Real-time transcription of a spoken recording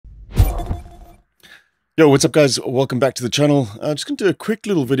Yo, what's up guys? Welcome back to the channel. Just going to do a quick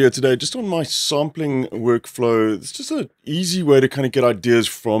little video today just on my sampling workflow. It's just an easy way to kind of get ideas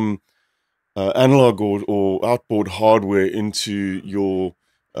from analog or outboard hardware into your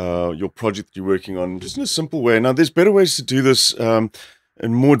project that you're working on, just in a simple way. Now, there's better ways to do this and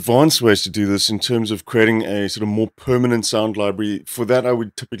more advanced ways to do this in terms of creating a sort of more permanent sound library. For that, I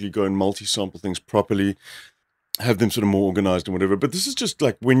would typically go and multi-sample things properly, have them sort of more organized and whatever. But this is just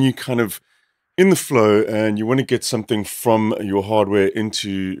like when you kind of in the flow and you want to get something from your hardware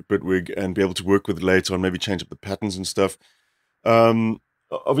into Bitwig and be able to work with it later on, maybe change up the patterns and stuff.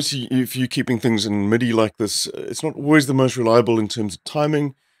 Obviously, if you're keeping things in MIDI like this, it's not always the most reliable in terms of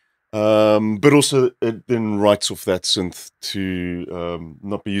timing, but also it then writes off that synth to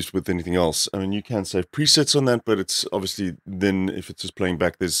not be used with anything else. I mean, you can save presets on that, but it's obviously then if it's just playing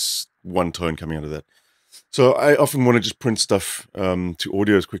back, there's one tone coming out of that. So I often want to just print stuff to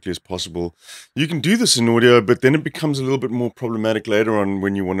audio as quickly as possible. You can do this in audio, but then it becomes a little bit more problematic later on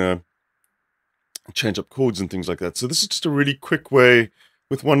when you want to change up chords and things like that. So this is just a really quick way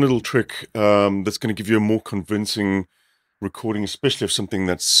with one little trick that's going to give you a more convincing recording, especially of something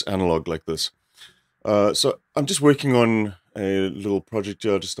that's analog like this. So I'm just working on a little project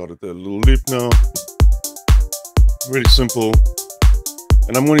here. I just started the little loop now. Really simple.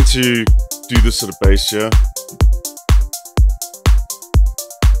 And I'm wanting to do this sort of bass here.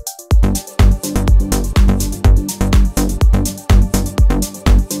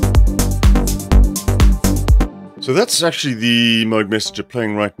 So that's actually the mode messenger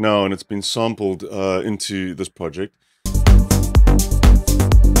playing right now, and it's been sampled into this project.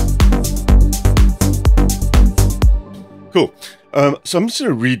 Cool. So I'm just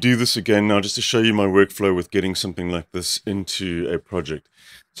going to redo this again now just to show you my workflow with getting something like this into a project.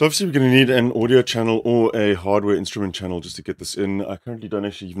 So obviously we're going to need an audio channel or a hardware instrument channel just to get this in. I currently don't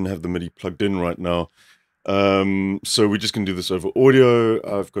actually even have the MIDI plugged in right now. So we're just going to do this over audio.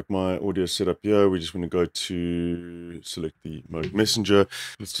 I've got my audio set up here. We just want to go to select the mode messenger.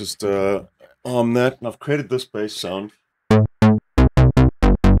 Let's just arm that. And I've created this bass sound.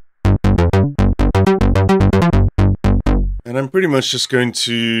 And I'm pretty much just going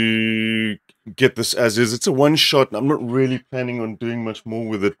to get this as is. It's a one shot. I'm not really planning on doing much more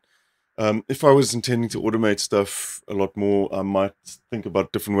with it. If I was intending to automate stuff a lot more, I might think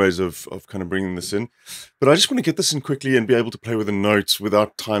about different ways of kind of bringing this in. But I just want to get this in quickly and be able to play with the notes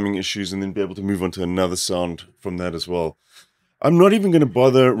without timing issues and then be able to move on to another sound from that as well. I'm not even going to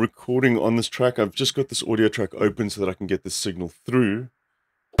bother recording on this track. I've just got this audio track open so that I can get this signal through.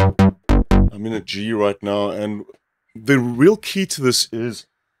 I'm in a G right now, and the real key to this is,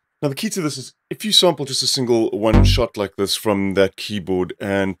 now the key to this is if you sample just a single one shot like this from that keyboard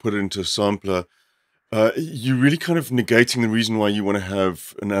and put it into a sampler, you're really kind of negating the reason why you want to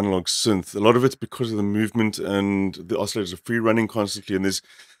have an analog synth. A lot of it's because of the movement and the oscillators are free running constantly and there's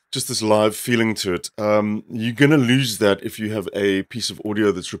just this live feeling to it. You're going to lose that if you have a piece of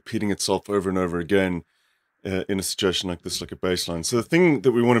audio that's repeating itself over and over again in a situation like this, like a bass line. So the thing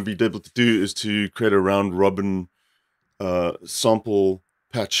that we want to be able to do is to create a round robin sample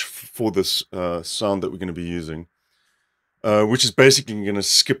patch for this sound that we're going to be using, which is basically going to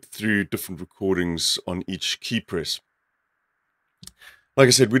skip through different recordings on each key press. Like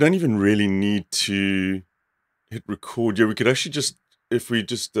I said, we don't even really need to hit record. Yeah, we could actually just, if we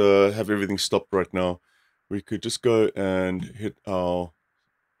just have everything stopped right now, we could just go and hit our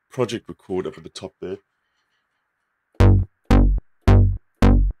project record up at the top there.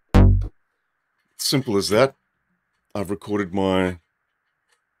 Simple as that. I've recorded my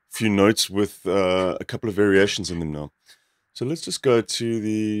few notes with a couple of variations in them now. So let's just go to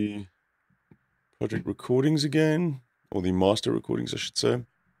the project recordings again, or the master recordings, I should say.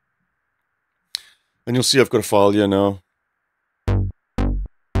 And you'll see I've got a file here now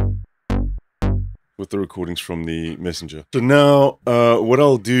with the recordings from the messenger. So now what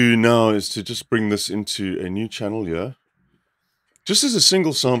I'll do now is to just bring this into a new channel here. Just as a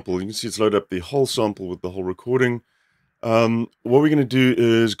single sample, you can see it's loaded up the whole sample with the whole recording. What we're going to do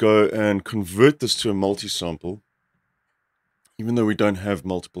is go and convert this to a multi-sample, even though we don't have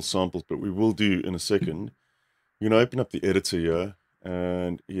multiple samples, but we will do in a second. We're going to open up the editor here,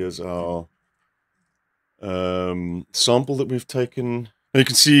 and here's our sample that we've taken. Now you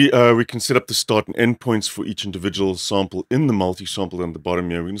can see we can set up the start and end points for each individual sample in the multi-sample down the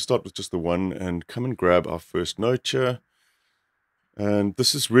bottom here. We're going to start with just the one and come and grab our first note here. And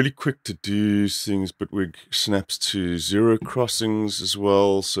this is really quick to do, seeing as Bitwig snaps to 0 crossings as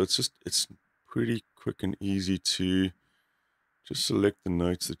well. So it's pretty quick and easy to just select the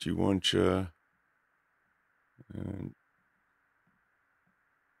notes that you want here. And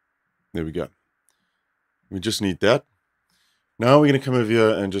there we go. We just need that. Now we're going to come over here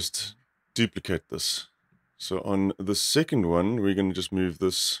and just duplicate this. So on the second one, we're going to just move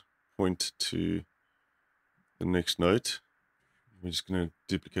this point to the next note. We're just going to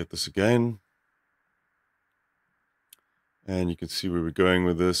duplicate this again. And you can see where we're going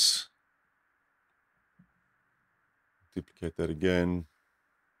with this. Duplicate that again.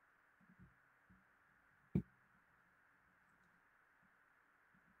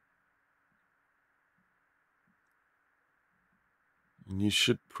 And you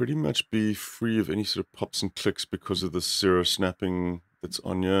should pretty much be free of any sort of pops and clicks because of the zero snapping that's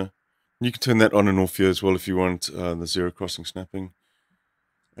on here. You can turn that on and off here as well if you want, the zero crossing snapping.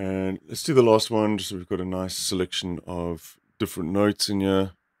 And let's do the last one, just so we've got a nice selection of different notes in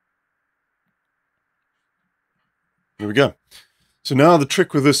here. There we go. So now the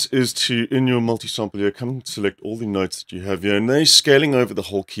trick with this is to, in your multi-sample here, come and select all the notes that you have here. And they're scaling over the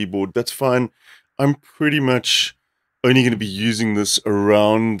whole keyboard. That's fine. I'm pretty much only going to be using this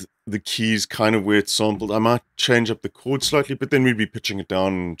around the keys, kind of where it's sampled. I might change up the chord slightly, but then we'd be pitching it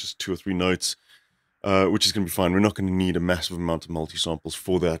down just 2 or 3 notes, which is going to be fine. We're not going to need a massive amount of multi-samples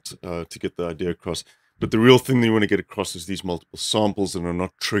for that to get the idea across. But the real thing that you want to get across is these multiple samples and are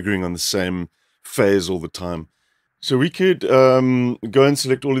not triggering on the same phase all the time. So we could go and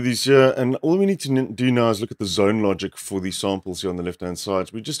select all of these here, and all we need to do now is look at the zone logic for these samples here on the left-hand side.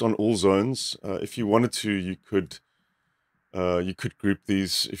 So we're just on all zones. If you wanted to, you could group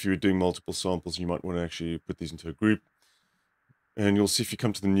these. If you were doing multiple samples, you might want to actually put these into a group. And you'll see if you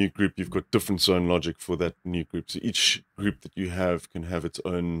come to the new group, you've got different zone logic for that new group. So each group that you have can have its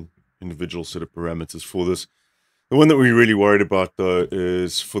own individual set of parameters for this. The one that we're really worried about, though,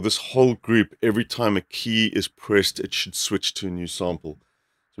 is for this whole group, every time a key is pressed, it should switch to a new sample.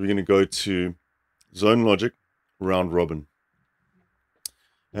 So we're going to go to Zone Logic, Round Robin.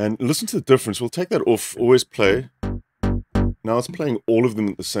 And listen to the difference. We'll take that off, always play. Now it's playing all of them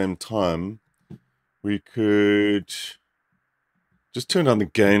at the same time. We could just turn down the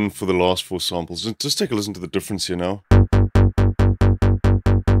gain for the last 4 samples. Just take a listen to the difference here now.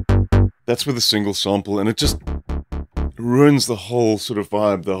 That's with a single sample, and it just ruins the whole sort of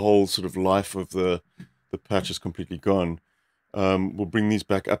vibe, the whole sort of life of the patch is completely gone. We'll bring these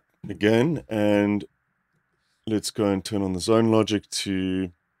back up again, and let's go and turn on the zone logic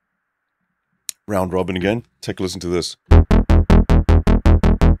to round robin again. Take a listen to this.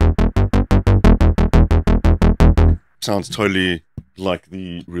 Sounds totally like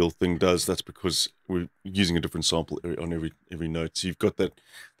the real thing does. That's because we're using a different sample on every note. So you've got that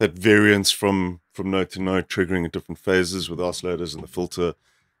variance from note to note, triggering at different phases with oscillators, and the filter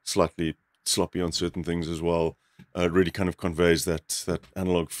slightly sloppy on certain things as well. It really kind of conveys that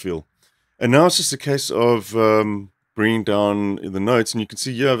analog feel. And now it's just a case of bringing down the notes, and you can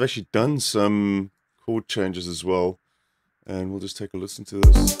see, yeah, I've actually done some chord changes as well. And we'll just take a listen to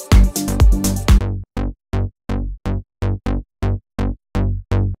this.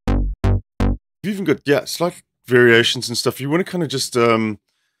 You've even got, yeah, slight variations and stuff. You want to kind of just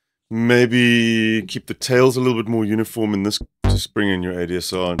maybe keep the tails a little bit more uniform in this. Just bring in your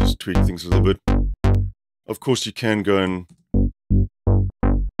ADSR and just tweak things a little bit. Of course, you can go and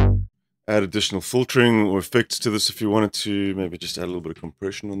add additional filtering or effects to this if you wanted to. Maybe just add a little bit of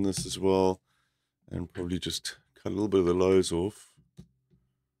compression on this as well. And probably just cut a little bit of the lows off.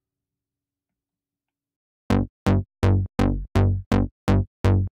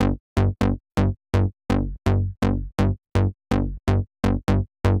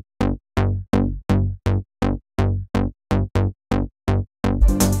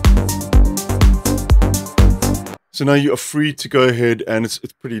 So now you are free to go ahead, and it's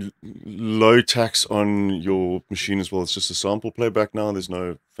pretty low tax on your machine as well. It's just a sample playback now. There's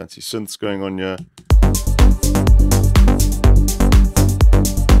no fancy synths going on here.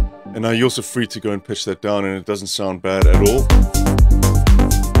 And now you're also free to go and pitch that down, and it doesn't sound bad at all.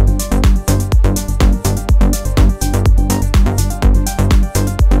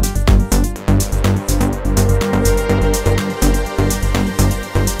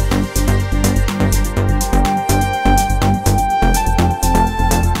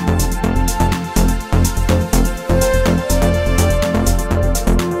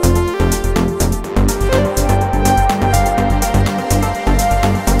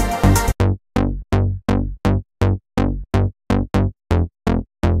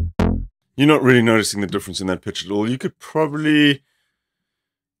 You're not really noticing the difference in that pitch at all. You could probably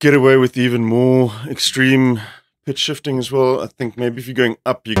get away with even more extreme pitch shifting as well. I think maybe if you're going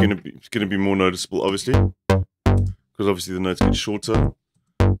up, it's gonna be more noticeable, obviously, because obviously the notes get shorter.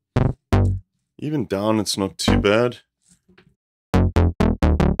 Even down, it's not too bad.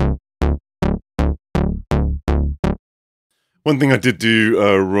 One thing I did do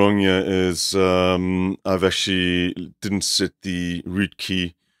wrong here is I've actually didn't set the root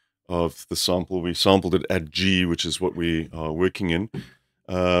key of the sample. We sampled it at G, which is what we are working in.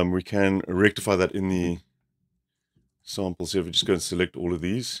 We can rectify that in the samples here. We just go and select all of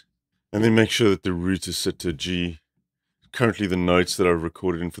these and then make sure that the root is set to G. Currently the notes that I've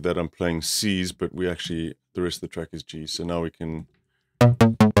recorded in for that I'm playing C's, but we actually, the rest of the track is G. So now we can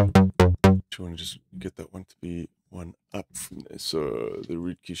try and just get that one to be one up from there. So the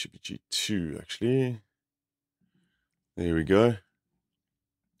root key should be G2 actually. There we go.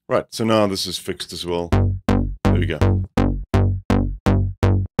 Right, so now this is fixed as well. There we go.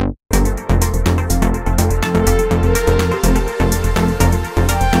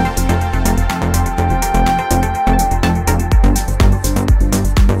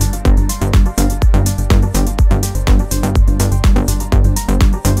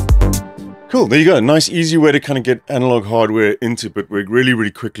 Cool, there you go. Nice, easy way to kind of get analog hardware into Bitwig really,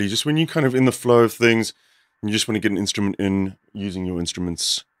 really quickly. Just when you're kind of in the flow of things, and you just want to get an instrument in using your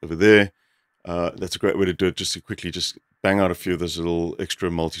instruments over there. That's a great way to do it, just to quickly just bang out a few of those little extra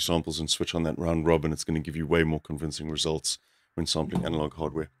multi-samples and switch on that round robin. It's going to give you way more convincing results when sampling analog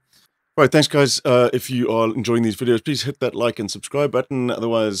hardware. All right, thanks guys. If you are enjoying these videos, please hit that like and subscribe button.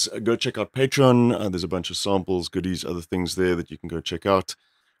 Otherwise, go check out Patreon. There's a bunch of samples, goodies, other things there that you can go check out.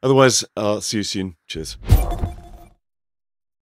 Otherwise, I'll see you soon. Cheers.